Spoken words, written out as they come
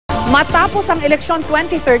Matapos ang eleksyon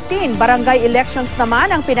 2013, Barangay Elections naman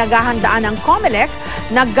ang pinaghahandaan ng Comelec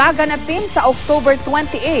na gaganapin sa October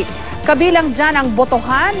 28. Kabilang dyan ang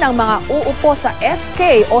botohan ng mga uupo sa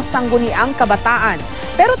SK o Sangguniang Kabataan.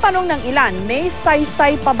 Pero tanong ng ilan, may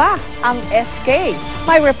saysay pa ba ang SK?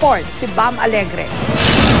 May report si Bam Alegre.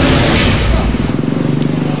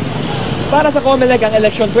 Para sa Comelec ang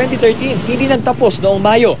eleksyon 2013, hindi nagtapos noong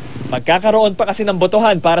Mayo. Magkakaroon pa kasi ng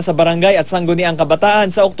botohan para sa barangay at sangguniang kabataan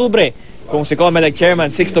sa Oktubre. Kung si Comelec Chairman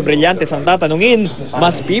Sixto Brillantes ang tatanungin,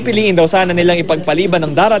 mas pipiliin daw sana nilang ipagpaliban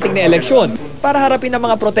ng darating na eleksyon para harapin ang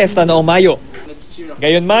mga protesta noong Mayo.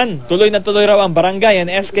 Gayunman, tuloy na tuloy raw ang barangay and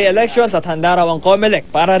SK elections at handa raw ang Comelec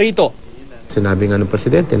para rito. Sinabi nga ng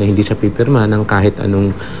Presidente na hindi siya pipirma ng kahit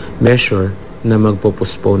anong measure na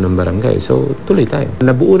magpo-postpone ng barangay. So, tuloy tayo.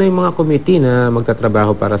 Nabuo na yung mga committee na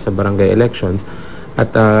magtatrabaho para sa barangay elections.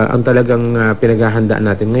 At ang talagang pinaghahandaan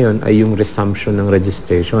natin ngayon ay yung resumption ng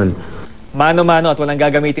registration. Mano-mano at walang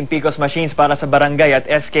gagamiting PCOS machines para sa barangay at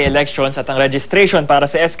SK elections at ang registration para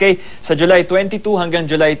sa SK sa July 22 hanggang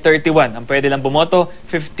July 31. Ang pwede lang bumoto,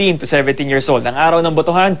 15 to 17 years old. Ang araw ng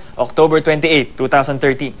botohan, October 28,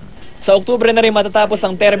 2013. Sa Oktubre na rin matatapos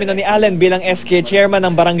ang termino ni Allen bilang SK chairman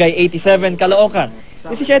ng Barangay 87, Caloocan.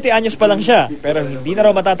 17 anyos pa lang siya, pero hindi na raw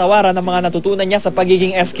matatawaran ang mga natutunan niya sa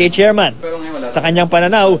pagiging SK chairman. Sa kanyang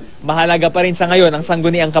pananaw, mahalaga pa rin sa ngayon ang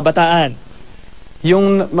sangguniang kabataan.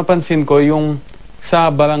 Yung mapansin ko, yung sa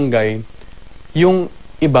barangay, yung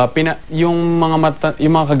iba, yung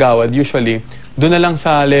mga kagawad, usually, doon na lang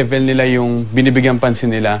sa level nila yung binibigyan pansin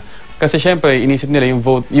nila. Kasi syempre, inisip nila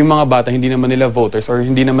yung mga bata, hindi naman nila voters or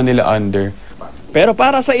hindi naman nila under. Pero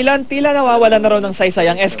para sa ilan, tila nawawala na raw ng saysay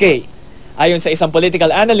ang SK. Ayon sa isang political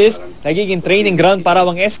analyst, nagiging training ground para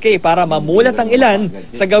ang SK para mamulat ang ilan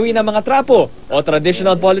sa gawin ng mga trapo o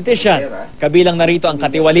traditional politician. Kabilang narito ang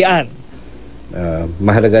katiwalian.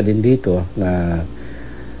 Mahalaga din dito na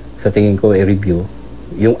sa tingin ko i-review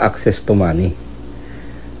yung access to money.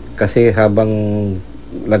 Kasi habang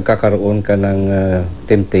nagkakaroon ka ng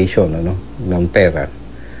temptation ng pera,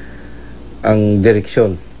 ang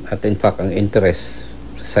direksyon at in fact ang interest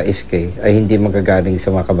sa SK ay hindi magagaling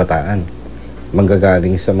sa mga kabataan,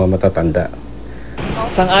 manggagaling sa mga matatanda.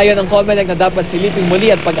 Sang-ayon ang Comelec na dapat silipin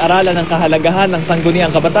muli at pag-aralan ng kahalagahan ng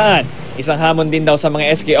sangguniang kabataan. Isang hamon din daw sa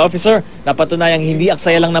mga SK officer na patunayang hindi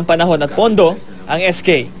aksaya lang ng panahon at pondo ang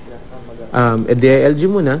SK. DILG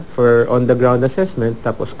muna for on-the-ground assessment,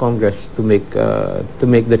 tapos Congress to make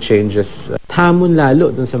the changes. Hamon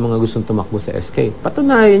lalo dun sa mga gustong tumakbo sa SK.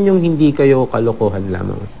 Patunayan yung hindi kayo kalokohan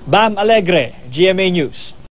lamang. Bam Alegre, GMA News.